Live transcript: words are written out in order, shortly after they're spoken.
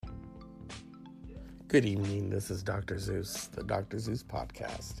Good evening, this is Dr. Zeus, the Dr. Zeus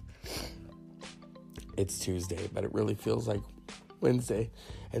podcast. It's Tuesday, but it really feels like Wednesday,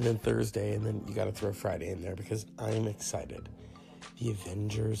 and then Thursday, and then you gotta throw Friday in there because I'm excited. The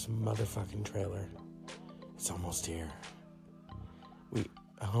Avengers motherfucking trailer. It's almost here.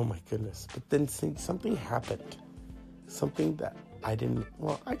 Oh my goodness. But then something happened. Something that I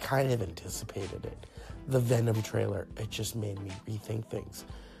kind of anticipated it. The Venom trailer, it just made me rethink things.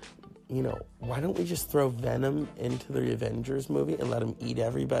 You know, why don't we just throw Venom into the Avengers movie and let him eat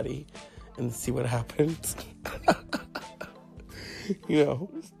everybody and see what happens? You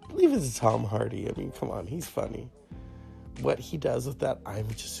know, leave it to Tom Hardy. I mean, come on, he's funny. What he does with that, I'm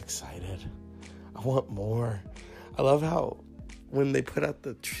just excited. I want more. I love how when they put out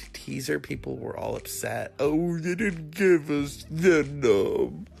the teaser, people were all upset. Oh, they didn't give us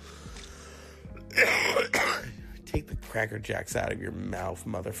Venom. Take the Cracker Jacks out of your mouth,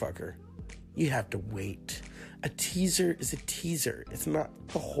 motherfucker. You have to wait. A teaser is a teaser. It's not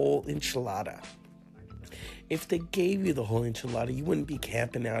the whole enchilada. If they gave you the whole enchilada, you wouldn't be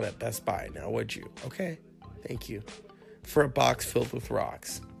camping out at Best Buy now, would you? Okay, thank you. For a box filled with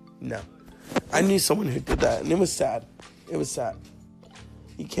rocks. No. I knew someone who did that, and it was sad. It was sad.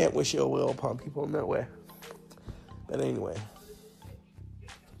 You can't wish ill will upon people in that way. But anyway,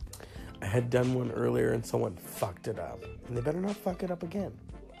 I had done one earlier and someone fucked it up. And they better not fuck it up again.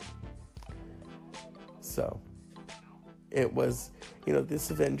 So, it was,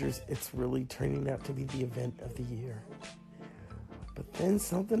 this Avengers, it's really turning out to be the event of the year. But then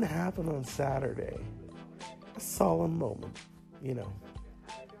something happened on Saturday. A solemn moment,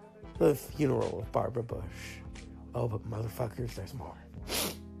 The funeral of Barbara Bush. Oh, but motherfuckers, there's more.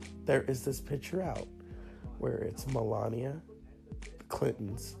 There is this picture out where it's Melania, the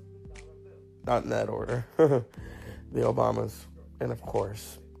Clintons, not in that order, the Obamas, and of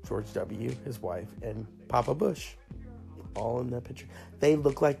course, George W., his wife, and Papa Bush, all in that picture. They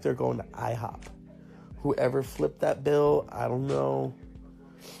look like they're going to IHOP. Whoever flipped that bill, I don't know.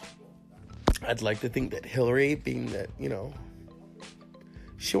 I'd like to think that Hillary, being that,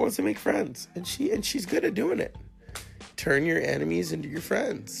 she wants to make friends, and she's good at doing it. Turn your enemies into your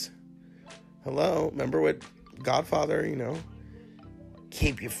friends. Hello, remember what Godfather,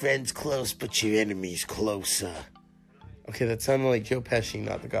 keep your friends close, but your enemies closer. Okay, that sounded like Joe Pesci,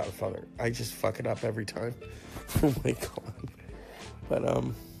 not the Godfather. I just fuck it up every time. Oh my God. But,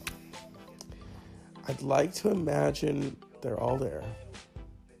 I'd like to imagine they're all there.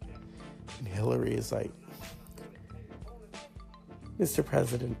 And Hillary is like, Mr.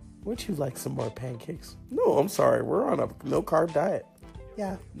 President, would you like some more pancakes? No, I'm sorry. We're on a no-carb diet.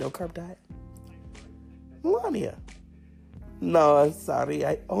 Yeah, no-carb diet. Melania. No, I'm sorry.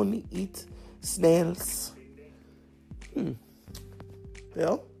 I only eat snails.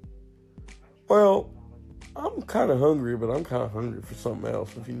 Bill? Well, I'm kind of hungry, but I'm kind of hungry for something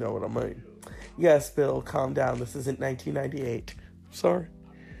else, if you know what I mean. Yes, Bill, calm down. This isn't 1998. Sorry.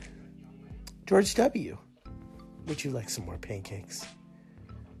 George W., would you like some more pancakes?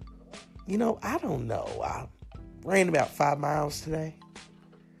 I don't know. I ran about 5 miles today.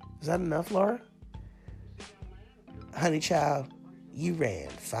 Is that enough, Laura? Honey child, you ran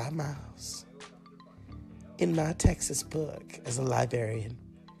 5 miles. In my Texas book, as a librarian,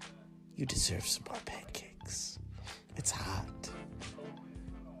 you deserve some more pancakes. It's hot.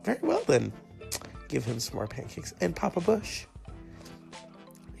 Very well, then. Give him some more pancakes. And Papa Bush.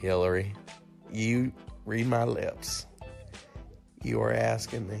 Hillary, you read my lips. You are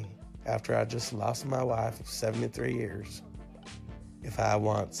asking me, after I just lost my wife of 73 years, if I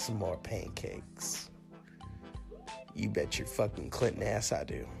want some more pancakes. You bet your fucking Clinton ass I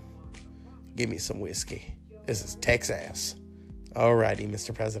do. Give me some whiskey. This is Texas. Alrighty,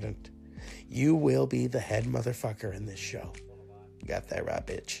 Mr. President. You will be the head motherfucker in this show. You got that right,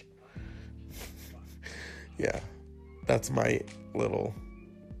 bitch. Yeah, that's my little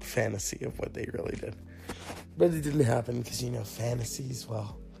fantasy of what they really did. But it didn't happen because, fantasies,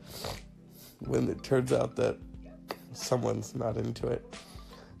 well, when it turns out that someone's not into it,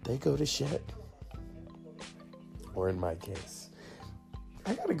 they go to shit. Or in my case,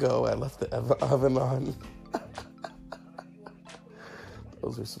 I gotta go. I left the oven on.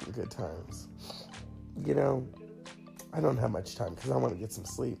 Those are some good times. I don't have much time because I want to get some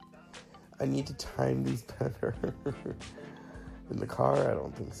sleep. I need to time these better. In the car, I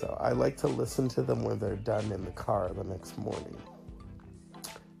don't think so. I like to listen to them when they're done in the car the next morning.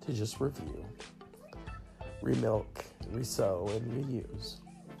 To just review, remilk, resew, and reuse.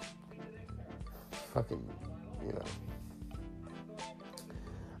 Fucking,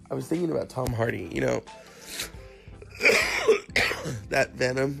 I was thinking about Tom Hardy, that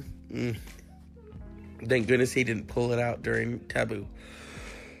Venom. Thank goodness he didn't pull it out during Taboo.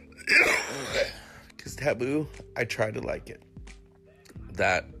 Because Taboo, I tried to like it.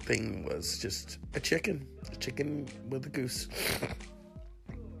 That thing was just a chicken with a goose.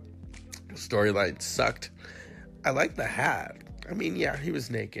 The storyline sucked. I like the hat. I mean, yeah, he was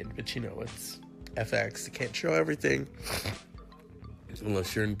naked, but you know, it's FX. They can't show everything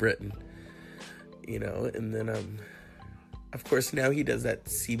unless you're in Britain, you know. And then, of course, now he does that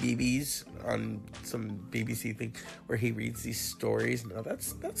CBBS on some BBC thing where he reads these stories. Now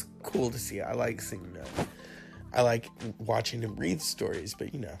that's cool to see. I like seeing that. I like watching him read stories,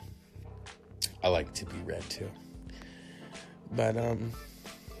 but you know, I like to be read too. But I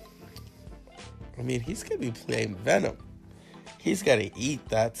mean, he's gonna be playing Venom. He's got to eat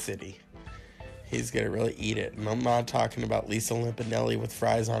that city. He's gonna really eat it, and I'm not talking about Lisa Lampanelli with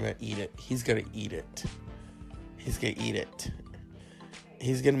fries on it. Eat it. He's gonna eat it. He's gonna eat it.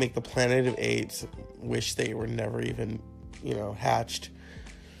 He's gonna make the Planet of Apes wish they were never even, you know, hatched.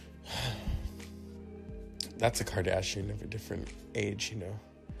 That's a Kardashian of a different age, you know.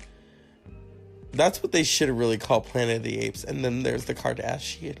 That's what they should have really called Planet of the Apes. And then there's the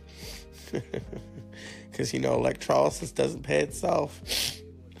Kardashian. Because, you know, electrolysis doesn't pay itself.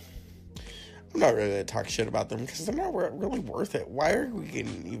 I'm not really going to talk shit about them because they're not really worth it. Why are we going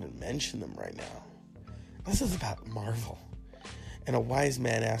to even mention them right now? This is about Marvel. And a wise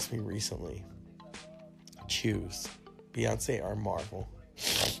man asked me recently, choose Beyonce or Marvel.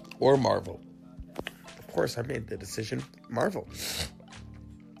 Or Marvel. Of course, I made the decision, Marvel.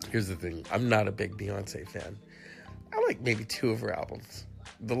 Here's the thing. I'm not a big Beyonce fan. I like maybe 2 of her albums.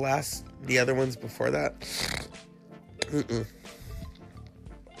 The other ones before that,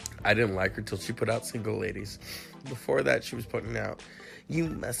 I didn't like her till she put out Single Ladies. Before that, she was putting out, You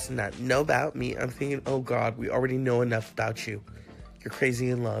Must Not Know About Me. I'm thinking, oh God, we already know enough about you. You're crazy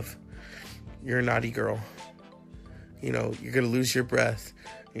in love. You're a naughty girl. You know, you're going to lose your breath.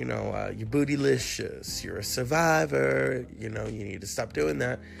 You know, you're bootylicious. You're a survivor. You know, you need to stop doing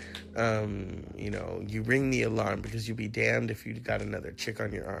that. You know, you ring the alarm because you'll be damned if you got another chick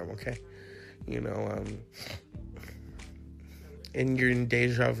on your arm, okay? You know, and you're in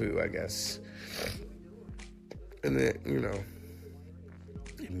deja vu, I guess. And then, you know,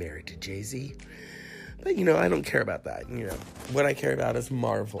 you're married to Jay-Z. But, you know, I don't care about that. You know, what I care about is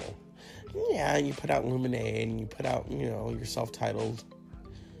Marvel. Yeah, you put out Lemonade and you put out, you know, your self-titled,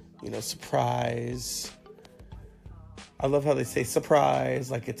 you know, Surprise. I love how they say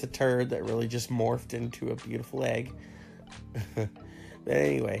surprise, like it's a turd that really just morphed into a beautiful egg. But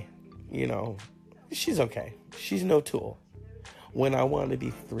anyway, you know, she's okay. She's no Tool. When I want to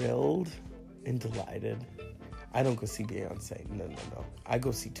be thrilled and delighted, I don't go see Beyonce. No. I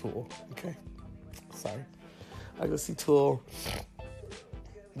go see Tool, okay? Sorry. I go see Tool.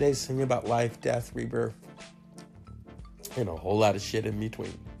 They sing about life, death, rebirth, and a whole lot of shit in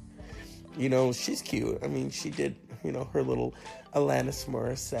between. You know, she's cute. I mean, she did, you know, her little Alanis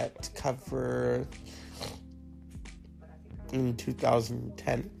Morissette cover in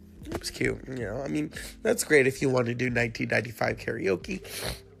 2010. It was cute, you know. I mean, that's great if you want to do 1995 karaoke.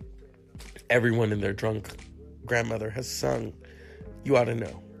 Everyone and their drunk grandmother has sung You Ought to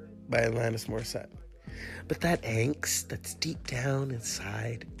Know by Alanis Morissette. But that angst that's deep down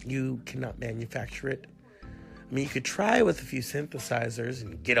inside, you cannot manufacture it. I mean, you could try with a few synthesizers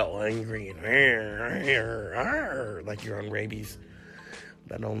and get all angry and like you're on rabies.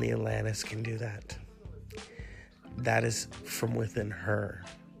 But only Alanis can do that. That is from within her.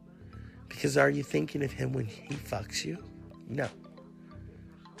 Because are you thinking of him when he fucks you? No.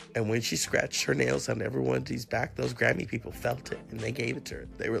 And when she scratched her nails on everyone's back, those Grammy people felt it and they gave it to her.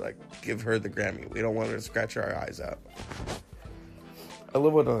 They were like, give her the Grammy. We don't want her to scratch our eyes out. I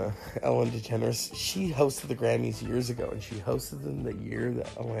love what Ellen DeGeneres, she hosted the Grammys years ago, and she hosted them the year that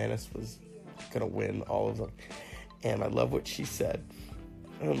Alanis was going to win all of them. And I love what she said.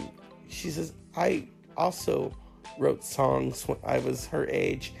 She says, I also wrote songs when I was her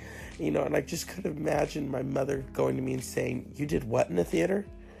age, you know, and I just couldn't imagine my mother going to me and saying, you did what in the theater?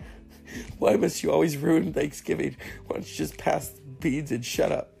 Why must you always ruin Thanksgiving? Why don't you just pass the beads and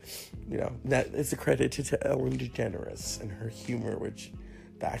shut up? You know, that is a credit to Ellen DeGeneres and her humor, which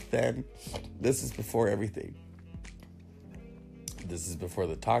back then, this is before everything. This is before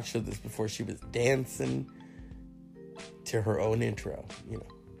the talk show. This is before she was dancing to her own intro, you know.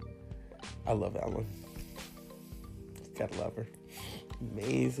 I love Ellen. Gotta love her.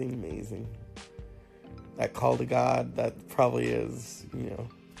 Amazing. That call to God, that probably is, you know,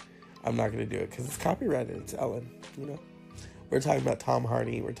 I'm not going to do it because it's copyrighted. It's Ellen, you know. We're talking about Tom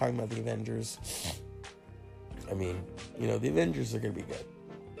Hardy. We're talking about the Avengers. I mean, you know, the Avengers are going to be good.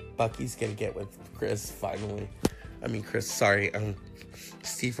 Bucky's gonna get with Chris finally.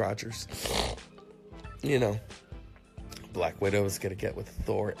 Steve Rogers. You know, Black Widow is gonna get with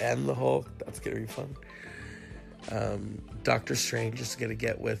Thor and the Hulk. That's gonna be fun. Doctor Strange is gonna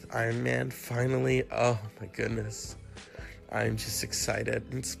get with Iron Man finally. Oh my goodness, I'm just excited.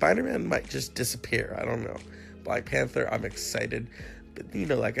 And Spider-Man might just disappear. I don't know. Black Panther, I'm excited. But, you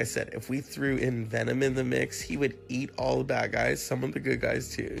know, like I said, if we threw in Venom in the mix, he would eat all the bad guys, some of the good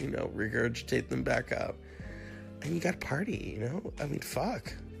guys too, you know, regurgitate them back up. And you got to party, you know? I mean,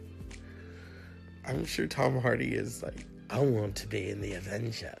 fuck. I'm sure Tom Hardy is like, I want to be in the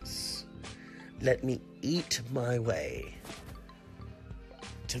Avengers. Let me eat my way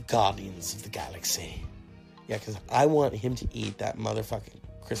to Guardians of the Galaxy. Yeah, because I want him to eat that motherfucking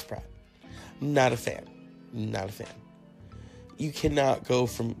Chris Pratt. Not a fan. Not a fan. You cannot go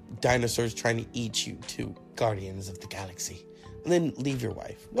from dinosaurs trying to eat you to Guardians of the Galaxy and then leave your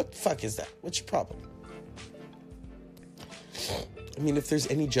wife. What the fuck is that? What's your problem? I mean, if there's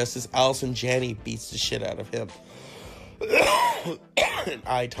any justice, Allison Janney beats the shit out of him.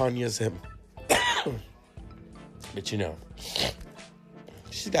 And Tanya's him. But you know,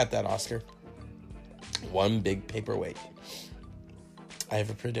 she's got that Oscar. One big paperweight. I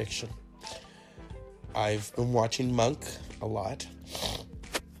have a prediction. I've been watching Monk a lot.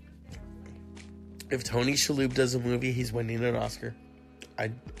 If Tony Shalhoub does a movie, he's winning an Oscar.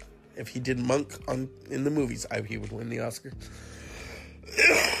 If he did Monk in the movies, he would win the Oscar.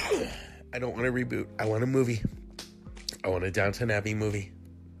 I don't want a reboot. I want a movie. I want a Downton Abbey movie.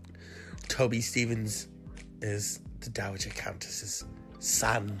 Toby Stevens is the Dowager Countess's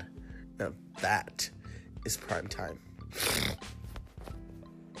son. Now that is prime time.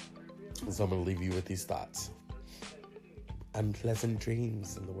 So I'm going to leave you with these thoughts. Unpleasant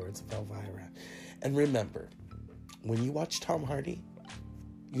dreams, in the words of Elvira. And remember, when you watch Tom Hardy,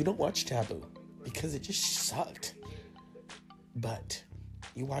 you don't watch Taboo, because it just sucked. But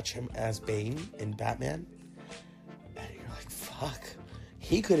you watch him as Bane in Batman, and you're like, fuck,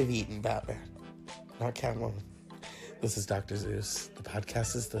 he could have eaten Batman, not Catwoman. This is Dr. Zeus. The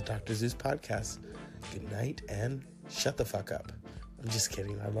podcast is the Dr. Zeus podcast. Good night, and shut the fuck up. I'm just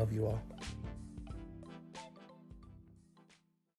kidding. I love you all.